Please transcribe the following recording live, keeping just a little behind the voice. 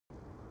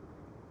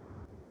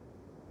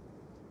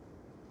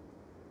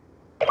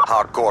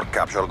Hardcore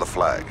capture the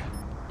flag.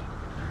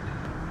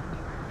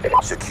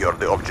 Secure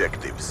the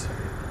objectives.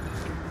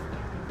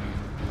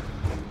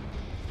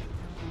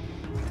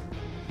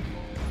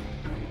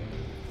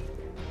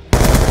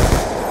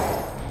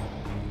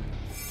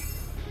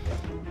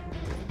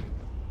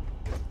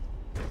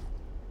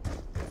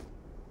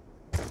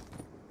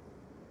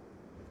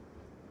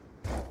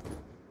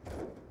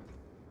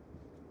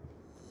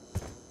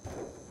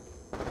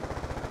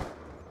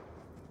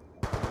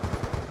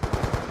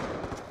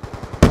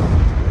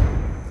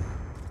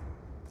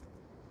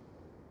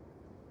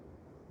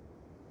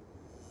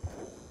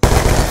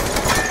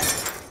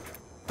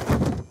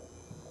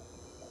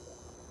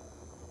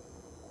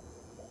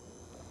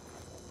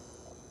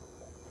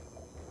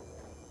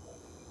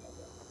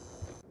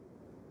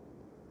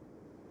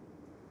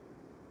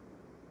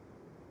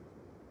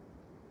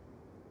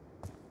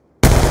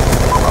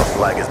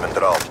 Flag has been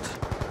dropped.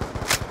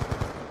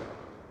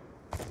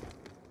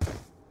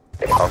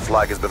 Our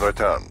flag has been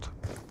returned.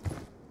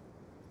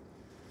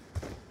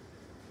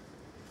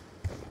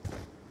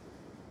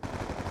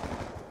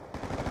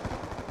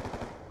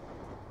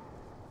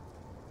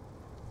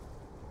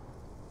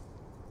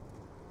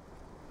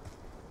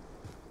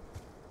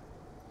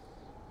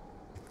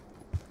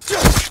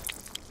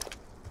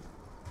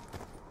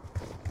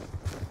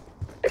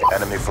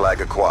 Enemy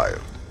flag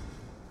acquired.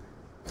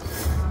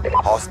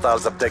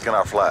 Hostiles have taken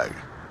our flag.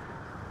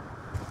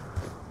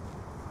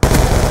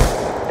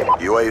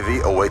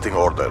 UAV awaiting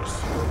orders.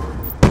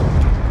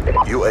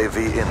 UAV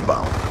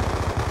inbound.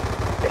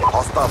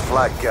 Hostile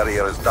flag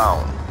carrier is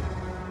down.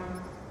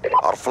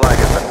 Our flag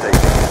has been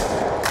taken.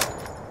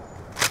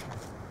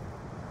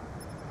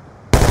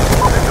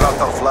 They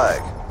dropped our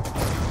flag.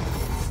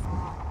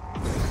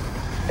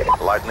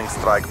 Lightning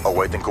strike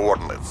awaiting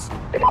coordinates.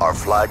 Our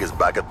flag is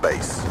back at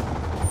base.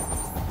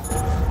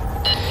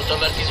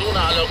 متمركزون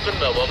على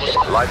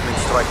القمة Lightning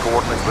strike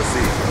coordinates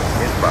received.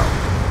 Inbound.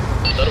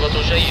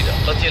 ضربة جيدة.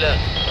 قتلان.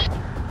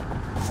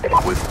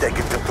 We've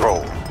taken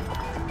control.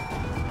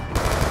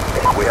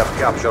 We have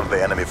captured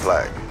the enemy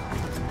flag.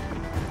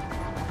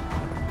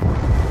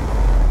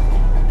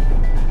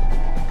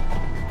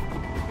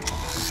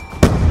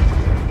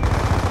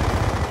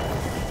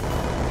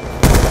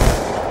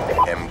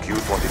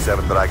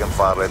 MQ-27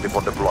 Dragonfire ready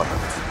for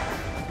deployment.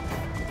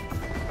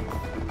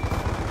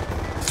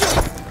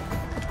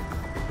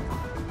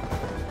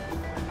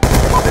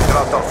 They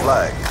dropped our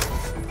flag.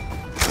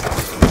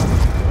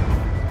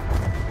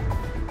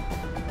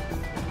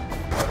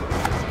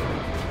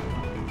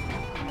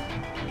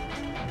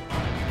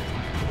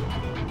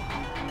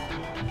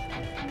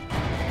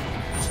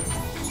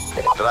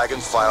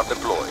 Dragon's fire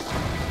deployed.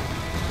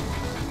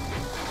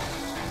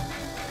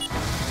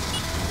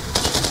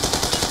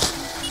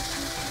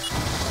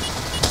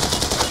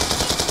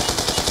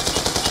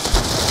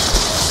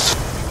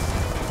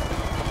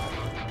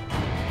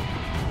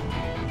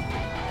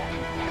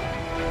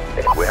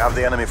 We have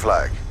the enemy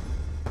flag.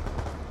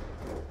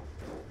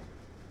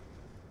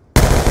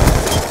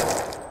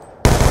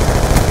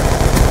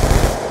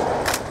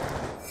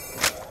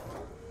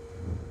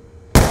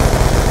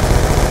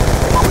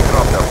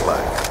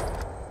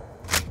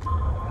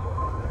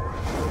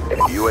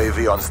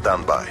 UAV on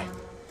standby.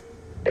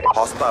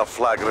 Hostile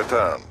flag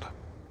returned.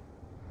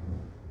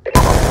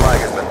 Our flag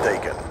has been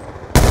taken.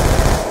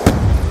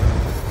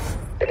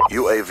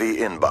 UAV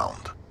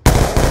inbound.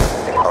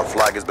 Our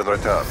flag has been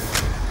returned.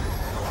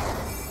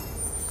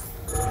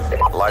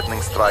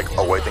 Lightning strike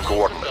awaiting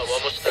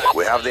coordinates.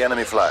 We have the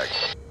enemy flag.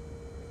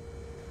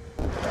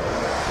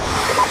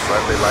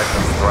 Friendly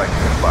lightning strike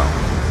inbound.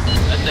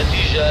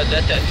 النتيجة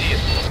لا تأثير.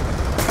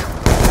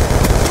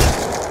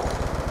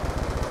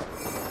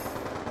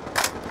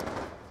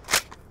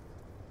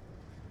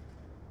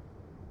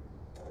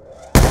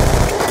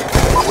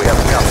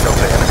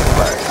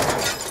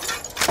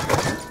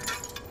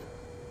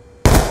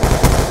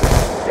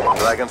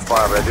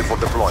 Dragonfire ready for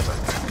deployment.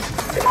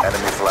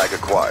 Enemy flag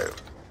acquired.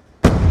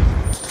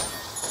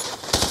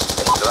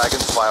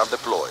 Dragonfire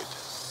deployed.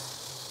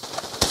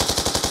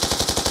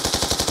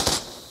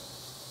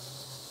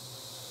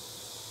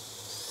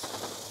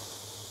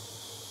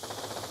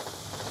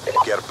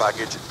 Care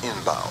package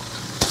inbound.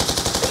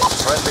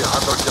 Friendly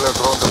hunter-killer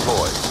drone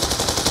deployed.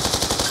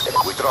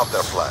 We dropped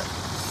their flag.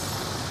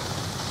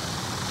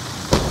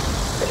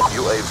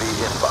 UAV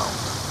inbound.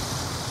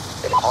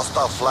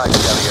 Hostile flag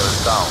carrier is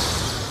down.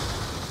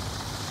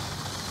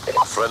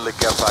 Friendly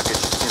care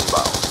package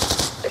inbound.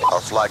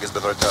 Our flag has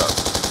been returned.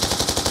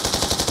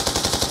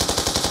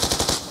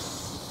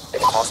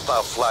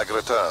 Hostile flag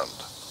returned.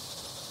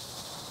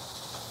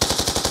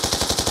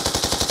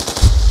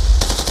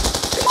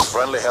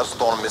 Friendly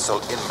Hellstorm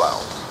missile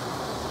inbound.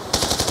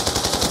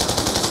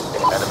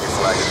 Enemy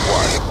flag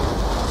acquired.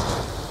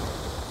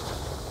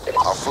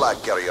 Our flag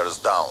carrier is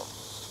down.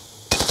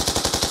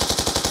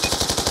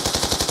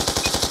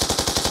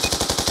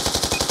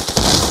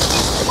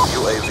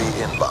 UAV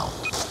inbound.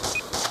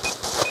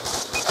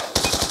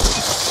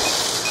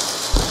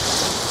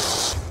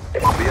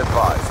 Be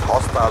advised,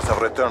 hostiles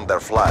have returned their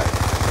flag.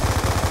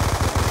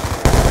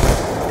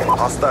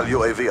 Hostile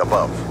UAV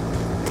above.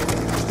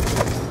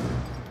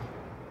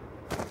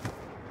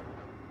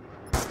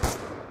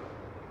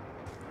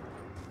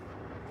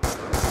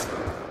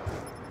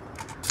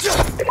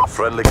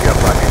 Friendly care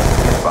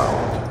package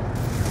inbound.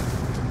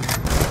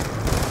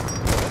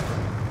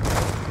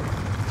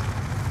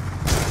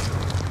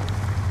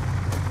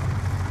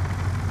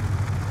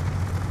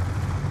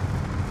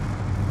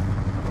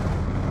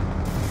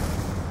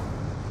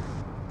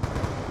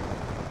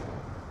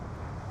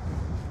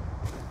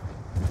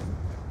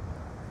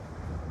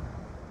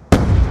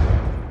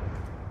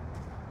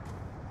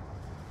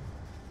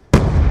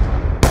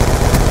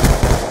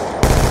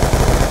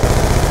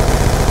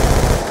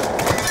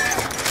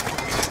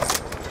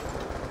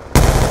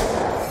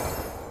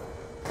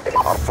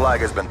 Our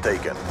flag has been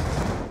taken.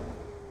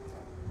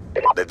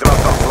 They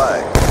dropped our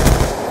flag.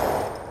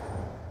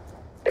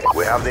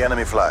 We have the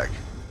enemy flag.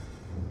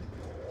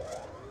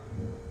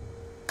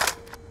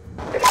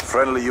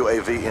 Friendly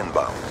UAV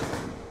inbound.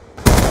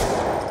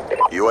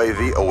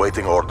 UAV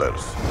awaiting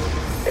orders.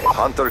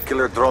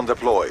 Hunter-killer drone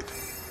deployed.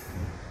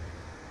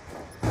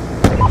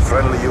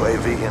 Friendly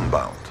UAV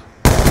inbound.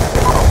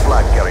 Our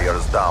flag carrier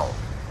is down.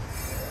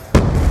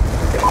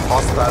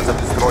 Hostiles have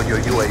destroyed your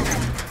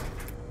UAV.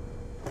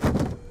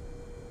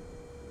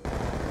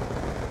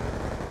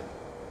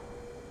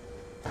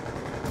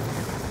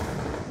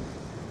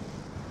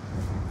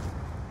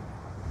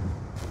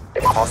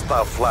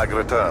 Hostile flag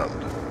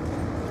returned.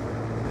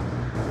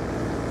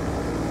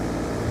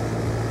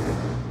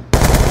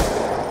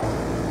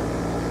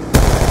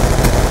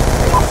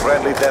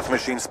 Friendly death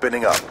machine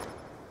spinning up.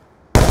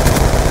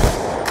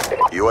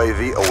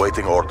 UAV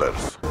awaiting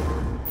orders.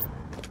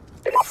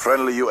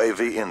 Friendly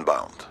UAV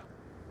inbound.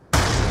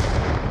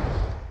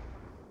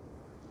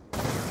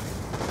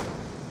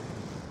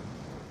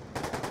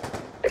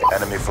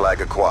 Enemy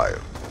flag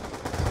acquired.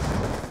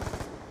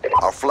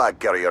 Our flag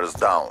carrier is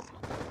down.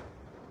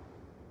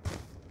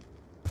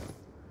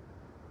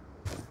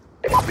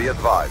 Be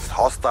advised,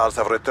 hostiles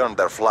have returned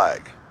their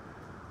flag.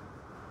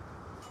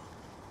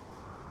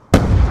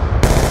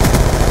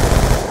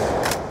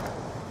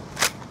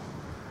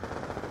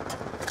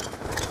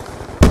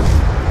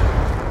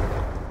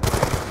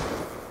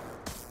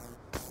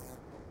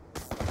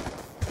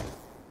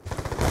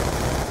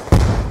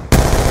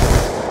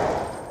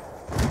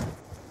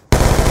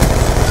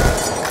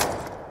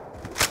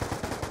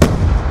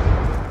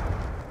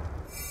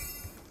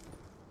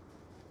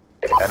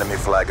 Enemy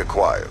flag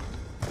acquired.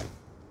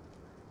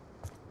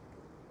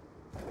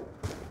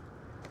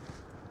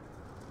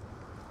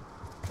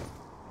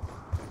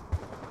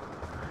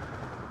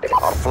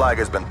 Our flag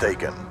has been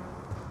taken.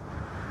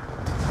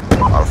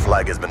 Our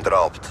flag has been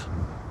dropped.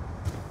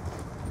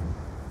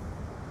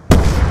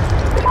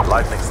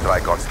 Lightning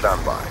strike on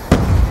standby.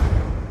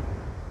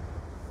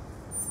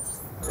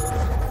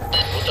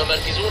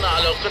 متمركزون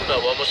على القمة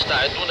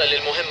ومستعدون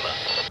للمهمة.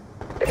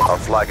 Our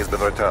flag has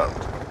been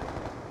returned.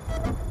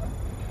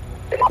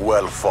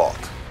 Well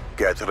fought.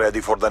 Get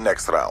ready for the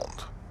next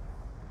round.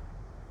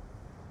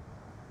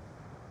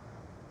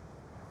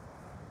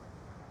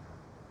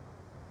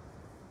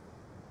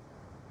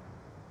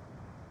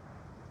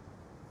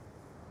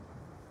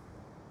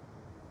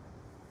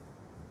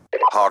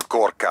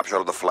 Hardcore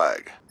capture the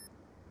flag.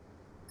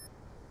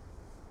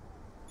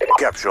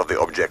 Capture the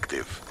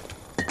objective.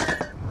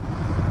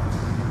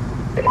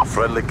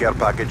 Friendly care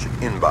package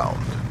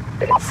inbound.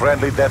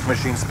 Friendly death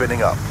machine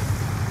spinning up.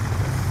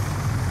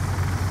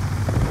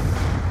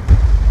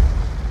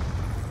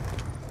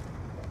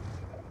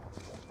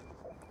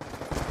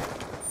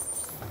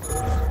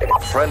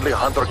 Friendly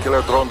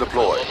hunter-killer drone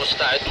deployed.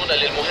 ومستعدون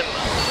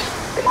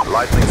للمهمة.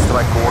 Lightning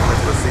strike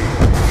coordinates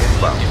received.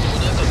 Inbound.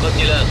 هناك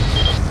قاتلان.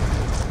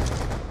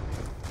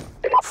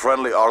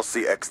 Friendly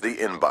RCXD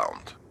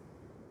inbound.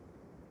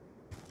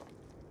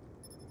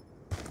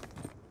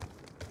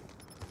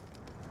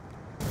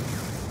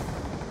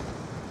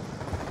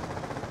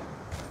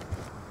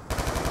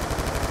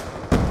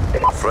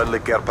 Friendly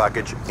care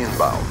package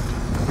inbound.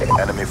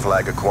 Enemy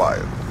flag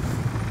acquired.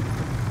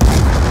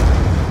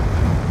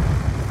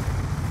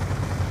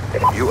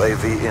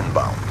 UAV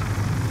inbound.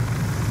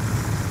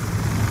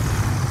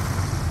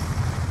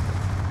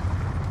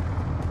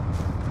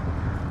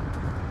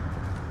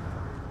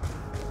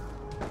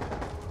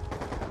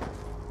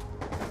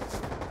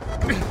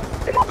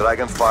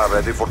 Dragonfire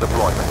ready for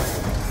deployment.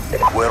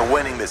 We're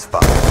winning this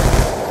fight.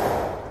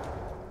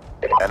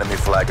 Enemy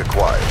flag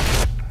acquired.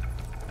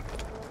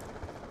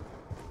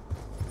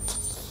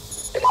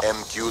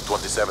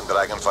 MQ-27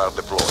 Dragonfire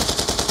deployed.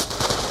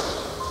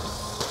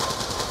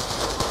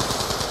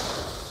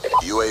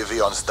 UAV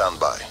on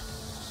standby.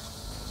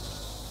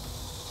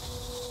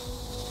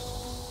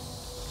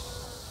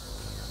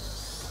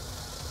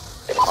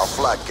 Our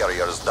flag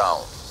carrier is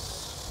down.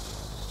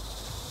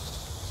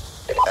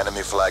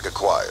 Enemy flag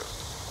acquired.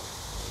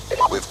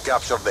 We've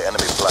captured the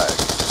enemy flag.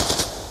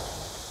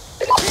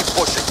 Keep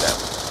pushing them.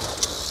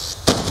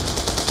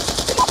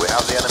 We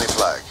have the enemy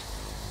flag.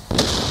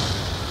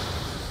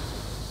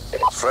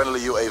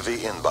 Friendly UAV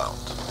inbound.